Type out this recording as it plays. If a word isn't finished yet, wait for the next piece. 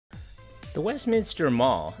The Westminster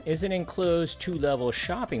Mall is an enclosed two-level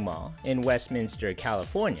shopping mall in Westminster,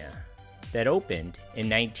 California that opened in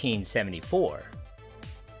 1974.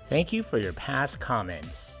 Thank you for your past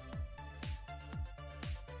comments.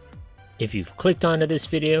 If you've clicked onto this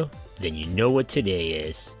video, then you know what today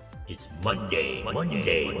is. It's Monday,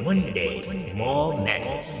 Mall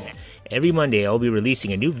Madness. Every Monday I'll be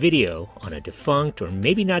releasing a new video on a defunct or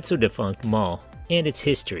maybe not so defunct mall and its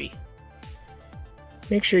history.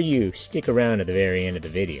 Make sure you stick around to the very end of the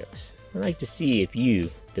videos. I'd like to see if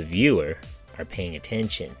you, the viewer, are paying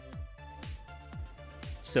attention.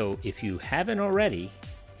 So if you haven't already,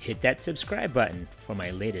 hit that subscribe button for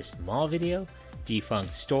my latest mall video,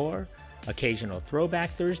 defunct store, occasional throwback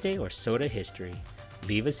Thursday, or soda history.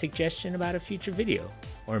 Leave a suggestion about a future video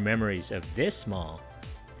or memories of this mall.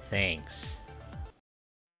 Thanks.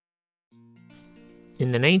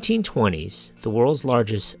 In the 1920s, the world's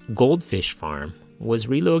largest goldfish farm was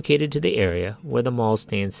relocated to the area where the mall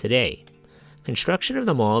stands today. Construction of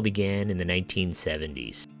the mall began in the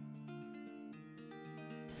 1970s.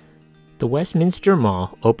 The Westminster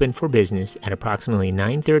Mall opened for business at approximately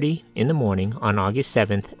 9:30 in the morning on August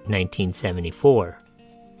 7, 1974.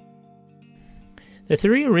 The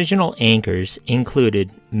three original anchors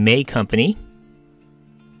included May Company,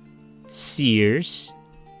 Sears,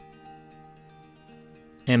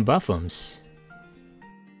 and Buffum's.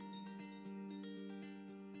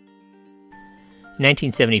 In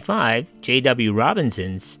 1975, J.W.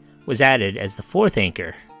 Robinson's was added as the fourth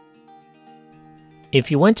anchor.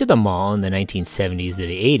 If you went to the mall in the 1970s to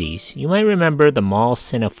the 80s, you might remember the Mall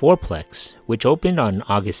Cinefourplex, which opened on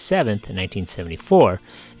August 7th, 1974,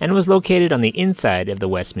 and was located on the inside of the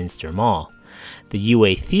Westminster Mall. The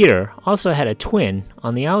UA Theater also had a twin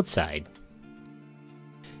on the outside.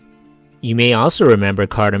 You may also remember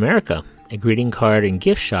Card America, a greeting card and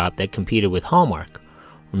gift shop that competed with Hallmark,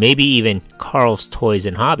 or maybe even Carl's Toys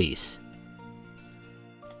and Hobbies.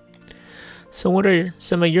 So what are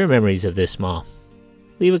some of your memories of this mall?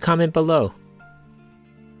 Leave a comment below.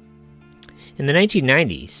 In the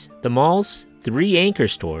 1990s, the mall's three anchor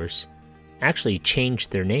stores actually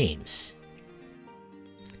changed their names.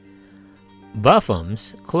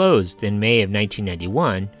 Buffum's closed in May of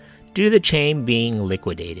 1991 due to the chain being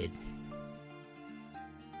liquidated.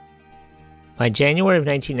 By January of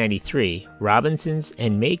 1993, Robinson's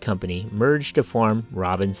and May Company merged to form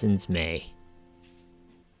Robinson's May.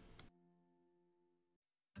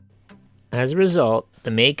 As a result,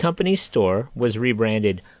 the May Company store was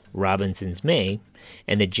rebranded Robinson's May,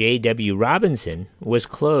 and the J.W. Robinson was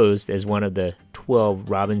closed as one of the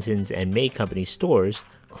 12 Robinson's and May Company stores,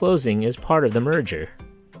 closing as part of the merger.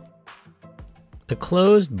 The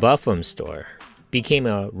closed Buffum store became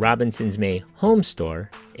a Robinson's May home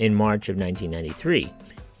store in March of 1993,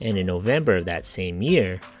 and in November of that same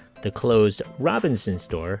year, the closed Robinson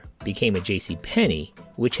store became a JCPenney,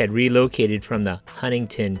 which had relocated from the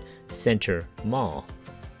Huntington Center Mall.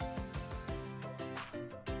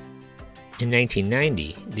 In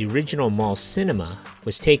 1990, the original mall cinema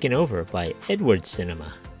was taken over by Edwards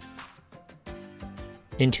Cinema.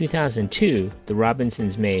 In 2002, the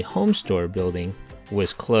Robinson's May home store building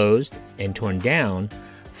was closed and torn down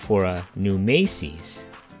for a new Macy's.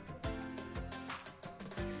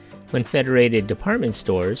 When Federated Department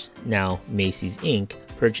Stores, now Macy's Inc.,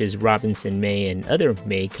 purchased Robinson May and other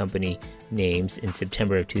May Company names in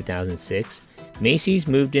September of 2006, Macy's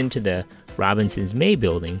moved into the Robinson's May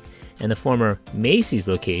building, and the former Macy's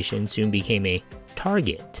location soon became a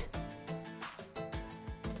Target.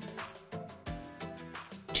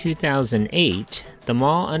 2008, the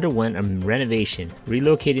mall underwent a renovation,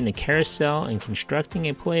 relocating the carousel and constructing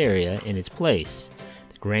a play area in its place.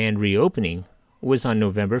 The grand reopening was on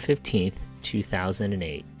November 15,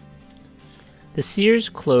 2008. The Sears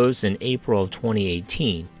closed in April of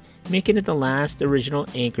 2018, making it the last original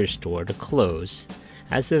anchor store to close.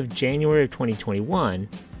 As of January of 2021,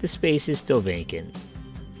 the space is still vacant.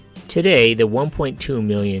 Today, the 1.2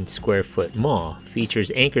 million square foot mall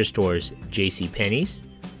features anchor stores JCPenney's,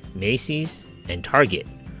 Macy's, and Target,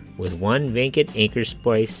 with one vacant anchor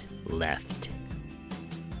space left.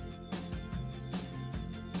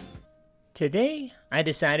 Today, I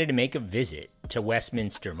decided to make a visit to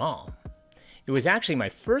Westminster Mall. It was actually my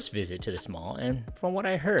first visit to this mall, and from what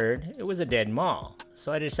I heard, it was a dead mall,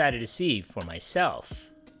 so I decided to see for myself.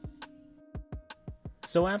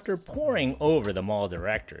 So after poring over the mall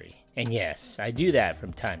directory, and yes, I do that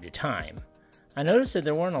from time to time, I noticed that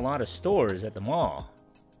there weren't a lot of stores at the mall.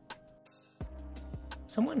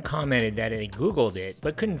 Someone commented that they Googled it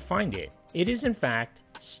but couldn't find it. It is in fact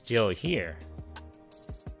still here.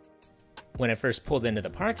 When I first pulled into the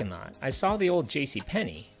parking lot, I saw the old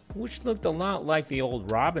JCPenney, which looked a lot like the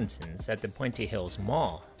old Robinsons at the Puente Hills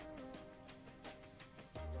Mall.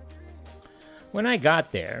 When I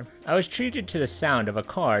got there, I was treated to the sound of a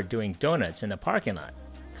car doing donuts in the parking lot,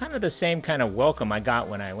 kind of the same kind of welcome I got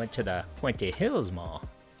when I went to the Puente Hills Mall.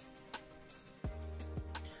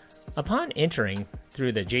 Upon entering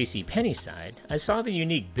through the JCPenney side, I saw the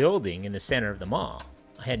unique building in the center of the mall.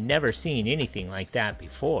 I had never seen anything like that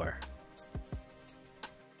before.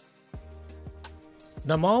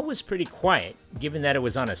 The mall was pretty quiet, given that it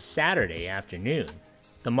was on a Saturday afternoon.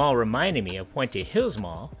 The mall reminded me of Puente Hills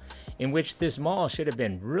Mall, in which this mall should have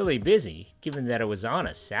been really busy, given that it was on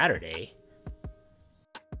a Saturday.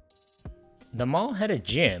 The mall had a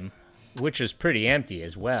gym, which was pretty empty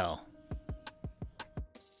as well.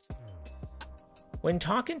 When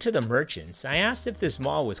talking to the merchants, I asked if this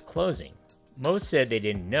mall was closing. Most said they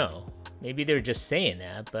didn't know. Maybe they were just saying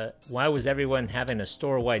that, but why was everyone having a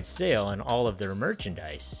store-wide sale on all of their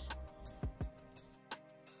merchandise?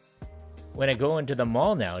 When I go into the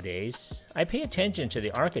mall nowadays, I pay attention to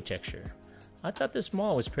the architecture. I thought this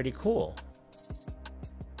mall was pretty cool.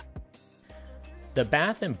 The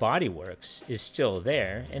Bath and Body Works is still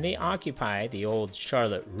there, and they occupy the old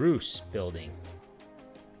Charlotte Russe building.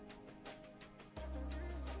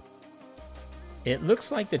 It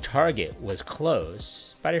looks like the Target was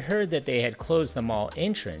closed, but I heard that they had closed the mall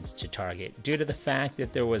entrance to Target due to the fact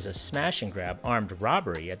that there was a smash and grab armed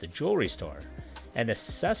robbery at the jewelry store, and the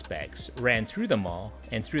suspects ran through the mall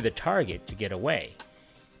and through the Target to get away.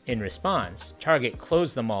 In response, Target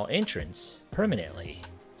closed the mall entrance permanently.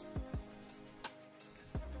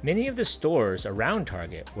 Many of the stores around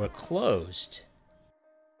Target were closed.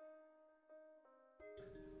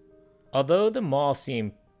 Although the mall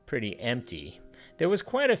seemed pretty empty, there was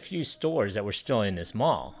quite a few stores that were still in this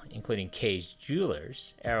mall, including Kay's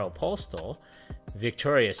Jewelers, Aeropostale,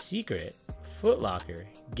 Victoria's Secret, Foot Locker,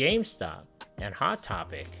 GameStop, and Hot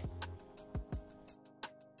Topic.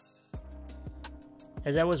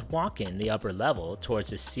 As I was walking the upper level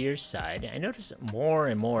towards the Sears side, I noticed more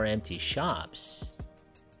and more empty shops.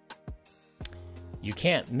 You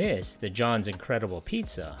can't miss the John's Incredible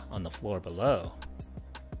Pizza on the floor below.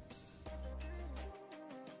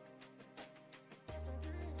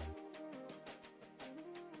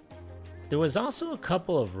 There was also a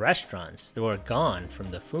couple of restaurants that were gone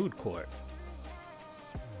from the food court.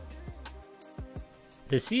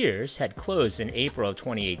 The Sears had closed in April of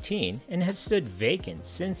 2018 and has stood vacant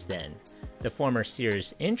since then. The former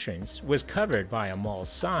Sears entrance was covered by a mall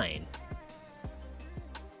sign.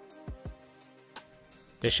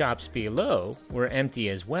 The shops below were empty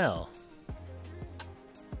as well.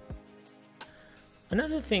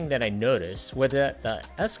 Another thing that I noticed was that the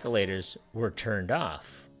escalators were turned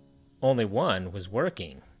off. Only one was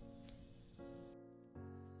working.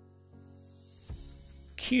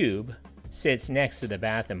 Cube sits next to the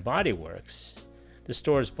Bath and Body Works. The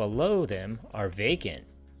stores below them are vacant.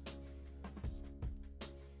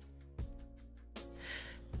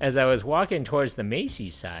 As I was walking towards the Macy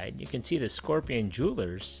side, you can see the Scorpion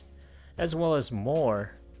Jewelers, as well as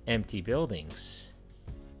more empty buildings.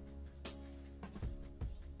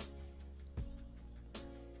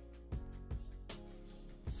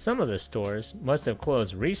 Some of the stores must have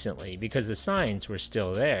closed recently because the signs were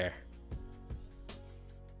still there.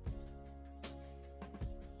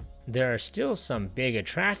 There are still some big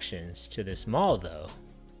attractions to this mall though.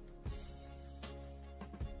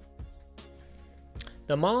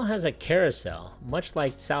 The mall has a carousel, much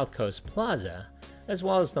like South Coast Plaza, as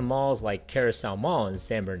well as the malls like Carousel Mall in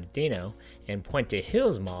San Bernardino and Puente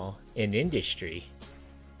Hills Mall in Industry.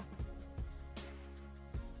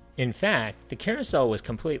 In fact, the carousel was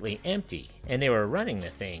completely empty, and they were running the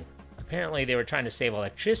thing. Apparently they were trying to save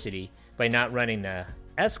electricity by not running the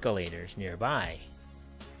escalators nearby.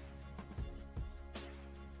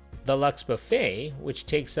 The Luxe Buffet, which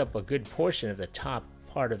takes up a good portion of the top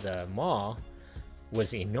part of the mall,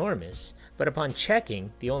 was enormous, but upon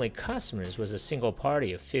checking, the only customers was a single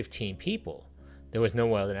party of 15 people. There was no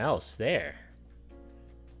one else there.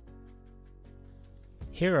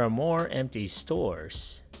 Here are more empty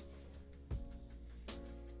stores.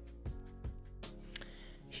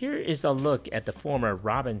 Here is a look at the former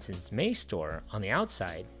Robinson's May store on the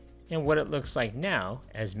outside, and what it looks like now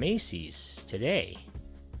as Macy's today.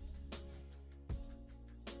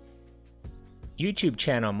 YouTube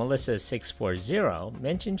channel Melissa640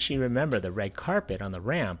 mentioned she remembered the red carpet on the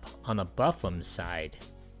ramp on the Buffum side.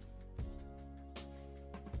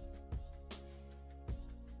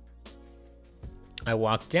 I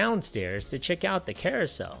walked downstairs to check out the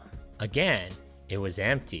carousel. Again, it was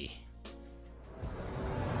empty.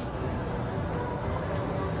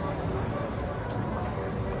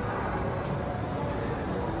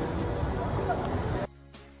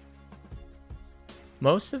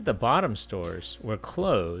 Most of the bottom stores were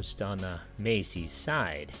closed on the Macy's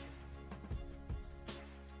side.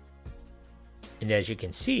 And as you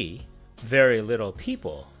can see, very little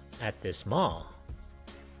people at this mall.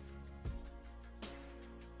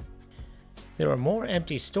 There were more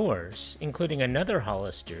empty stores, including another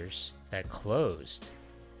Hollister's that closed.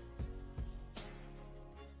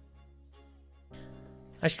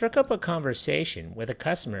 I struck up a conversation with a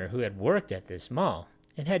customer who had worked at this mall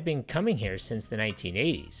and had been coming here since the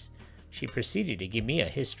 1980s. She proceeded to give me a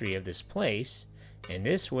history of this place, and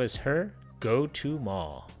this was her go-to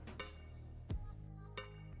mall.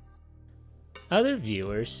 Other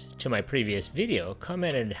viewers to my previous video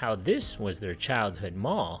commented how this was their childhood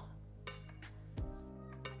mall.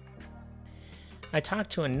 I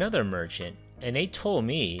talked to another merchant and they told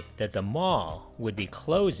me that the mall would be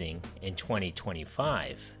closing in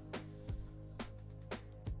 2025.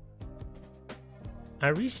 I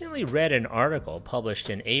recently read an article published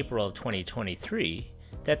in April of 2023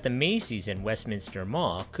 that the Macy's in Westminster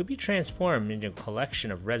Mall could be transformed into a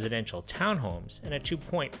collection of residential townhomes and a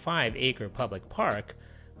 2.5-acre public park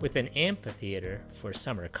with an amphitheater for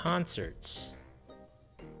summer concerts.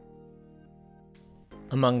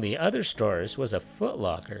 Among the other stores was a Foot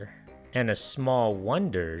Locker and a Small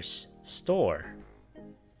Wonders store.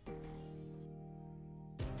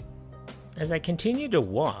 As I continued to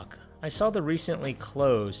walk, I saw the recently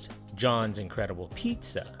closed John's Incredible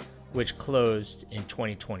Pizza, which closed in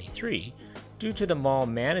 2023 due to the mall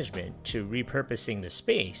management to repurposing the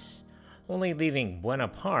space, only leaving Buena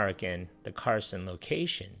Park and the Carson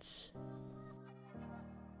locations.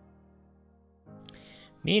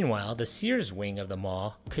 Meanwhile, the Sears wing of the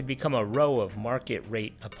mall could become a row of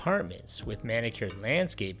market-rate apartments with manicured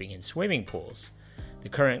landscaping and swimming pools. The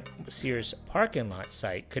current Sears parking lot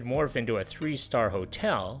site could morph into a 3-star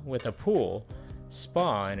hotel with a pool,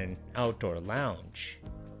 spa, and an outdoor lounge.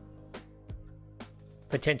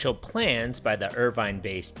 Potential plans by the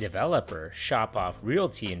Irvine-based developer Shop-Off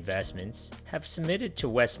Realty Investments have submitted to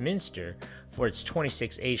Westminster for its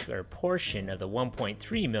 26-acre portion of the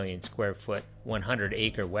 1.3 million square foot,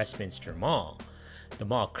 100-acre Westminster Mall. The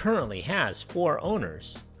mall currently has 4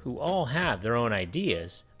 owners who all have their own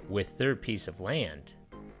ideas with their piece of land.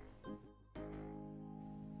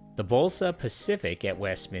 The Bolsa Pacific at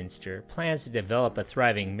Westminster plans to develop a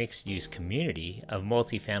thriving mixed-use community of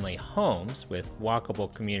multifamily homes with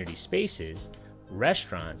walkable community spaces,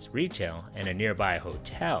 restaurants, retail, and a nearby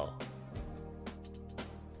hotel.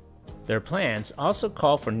 Their plans also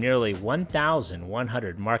call for nearly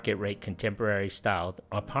 1,100 market-rate contemporary-styled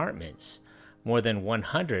apartments, more than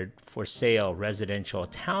 100 for-sale residential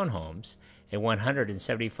townhomes, a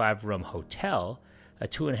 175-room hotel, a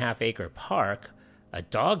 2.5-acre park, a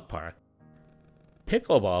dog park,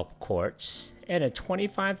 pickleball courts, and a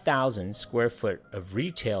 25,000 square foot of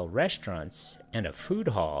retail restaurants and a food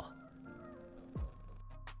hall.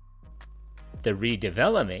 The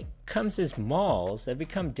redevelopment comes as malls have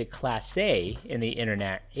become déclassé in the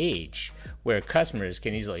internet age, where customers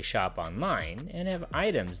can easily shop online and have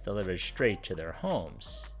items delivered straight to their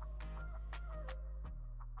homes.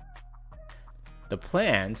 The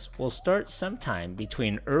plans will start sometime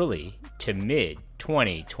between early to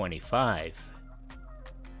mid-2025.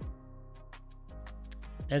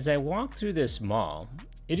 As I walk through this mall,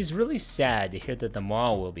 it is really sad to hear that the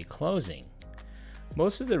mall will be closing.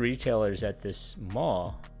 Most of the retailers at this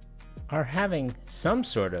mall are having some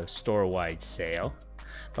sort of store-wide sale.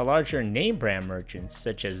 The larger name brand merchants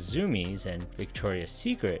such as Zumiez and Victoria's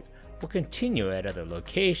Secret will continue at other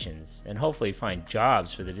locations and hopefully find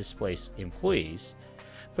jobs for the displaced employees,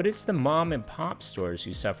 but it's the mom and pop stores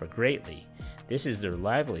who suffer greatly. This is their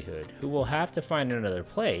livelihood, who will have to find another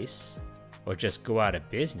place or just go out of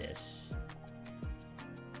business.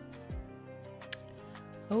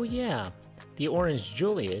 Oh yeah, the Orange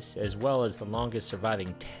Julius, as well as the longest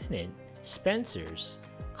surviving tenant, Spencer's,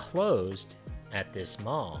 closed at this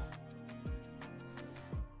mall.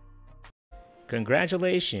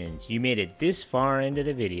 Congratulations, you made it this far into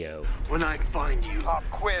the video. When I find you. Pop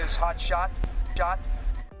quiz, hot shot.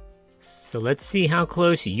 So let's see how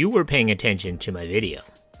close you were paying attention to my video.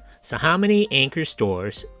 So how many anchor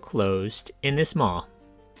stores closed in this mall?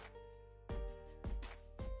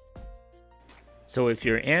 So if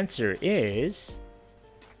your answer is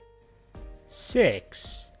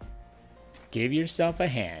 6, give yourself a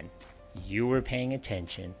hand. You were paying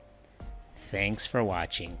attention. Thanks for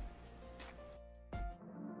watching.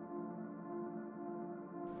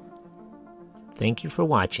 Thank you for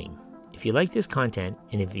watching. If you like this content,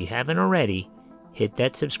 and if you haven't already, hit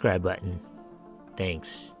that subscribe button.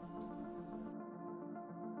 Thanks.